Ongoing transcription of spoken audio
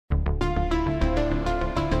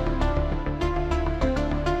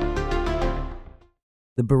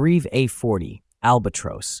The Beriev A-40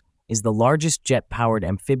 Albatros is the largest jet-powered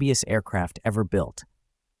amphibious aircraft ever built.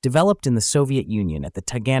 Developed in the Soviet Union at the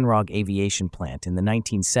Taganrog Aviation plant in the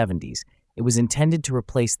 1970s, it was intended to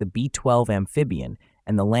replace the B-12 amphibian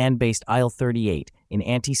and the land-based Il-38 in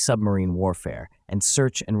anti-submarine warfare and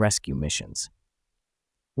search and rescue missions.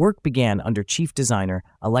 Work began under chief designer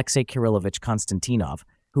Alexei Kirillovich Konstantinov,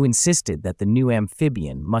 who insisted that the new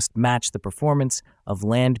amphibian must match the performance of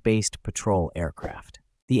land-based patrol aircraft.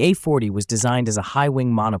 The A-40 was designed as a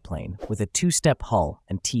high-wing monoplane with a two-step hull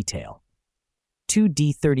and T-tail. Two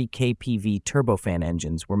D-30 kPV turbofan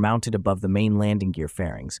engines were mounted above the main landing gear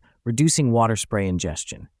fairings, reducing water spray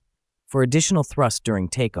ingestion. For additional thrust during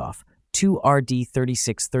takeoff, two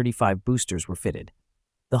RD-36-35 boosters were fitted.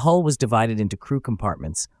 The hull was divided into crew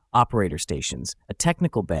compartments, operator stations, a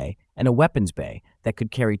technical bay, and a weapons bay that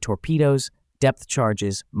could carry torpedoes, depth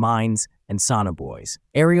charges, mines, and sonobuoys.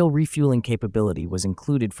 Aerial refueling capability was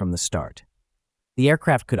included from the start. The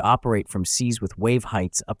aircraft could operate from seas with wave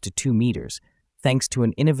heights up to 2 meters, thanks to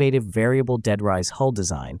an innovative variable dead-rise hull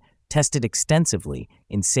design tested extensively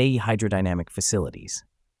in SAE hydrodynamic facilities.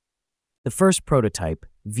 The first prototype,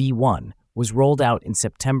 V1, was rolled out in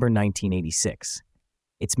September 1986.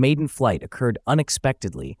 Its maiden flight occurred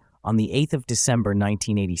unexpectedly on the 8th of December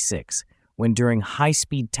 1986, when during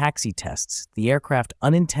high-speed taxi tests, the aircraft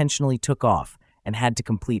unintentionally took off and had to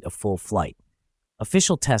complete a full flight.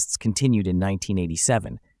 Official tests continued in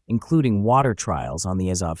 1987, including water trials on the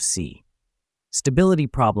Azov Sea. Stability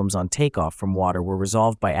problems on takeoff from water were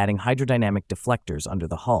resolved by adding hydrodynamic deflectors under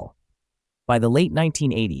the hull. By the late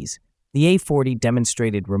 1980s, the A-40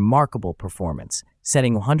 demonstrated remarkable performance,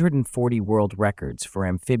 setting 140 world records for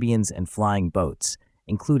amphibians and flying boats,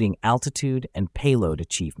 including altitude and payload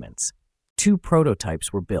achievements. Two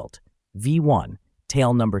prototypes were built, V1,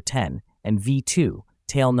 tail number 10, and V2,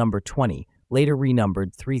 tail number 20, later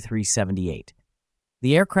renumbered 3378.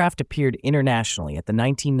 The aircraft appeared internationally at the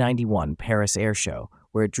 1991 Paris Air Show,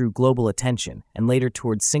 where it drew global attention, and later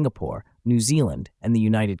toured Singapore, New Zealand, and the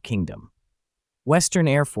United Kingdom. Western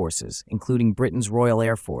air forces, including Britain's Royal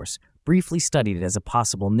Air Force, briefly studied it as a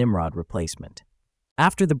possible Nimrod replacement.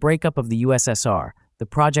 After the breakup of the USSR, the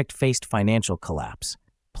project faced financial collapse.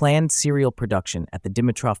 Planned serial production at the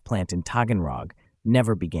Dimitrov plant in Taganrog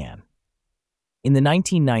never began. In the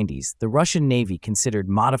 1990s, the Russian Navy considered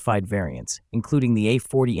modified variants, including the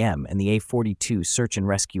A-40M and the A-42 search and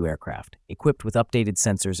rescue aircraft, equipped with updated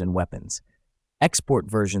sensors and weapons. Export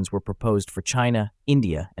versions were proposed for China,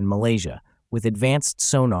 India, and Malaysia, with advanced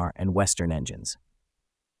sonar and Western engines.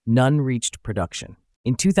 None reached production.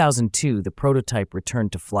 In 2002, the prototype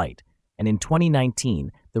returned to flight, and in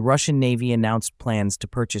 2019, the Russian Navy announced plans to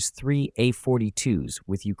purchase 3 A-42s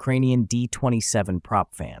with Ukrainian D-27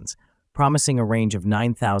 prop fans, promising a range of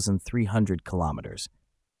 9,300 kilometers.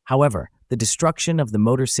 However, the destruction of the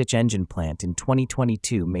Motor Sich engine plant in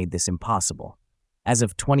 2022 made this impossible. As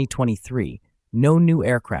of 2023, no new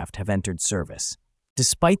aircraft have entered service.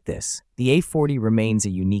 Despite this, the A-40 remains a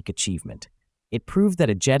unique achievement. It proved that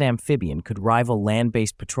a jet amphibian could rival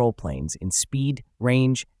land-based patrol planes in speed,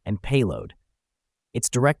 range, and payload. Its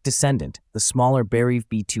direct descendant, the smaller Beriev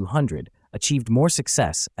B-200, achieved more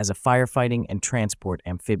success as a firefighting and transport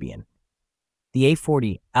amphibian. The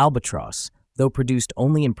A-40 Albatros, though produced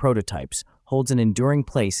only in prototypes, holds an enduring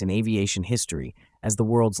place in aviation history as the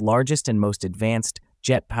world's largest and most advanced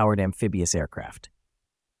jet-powered amphibious aircraft.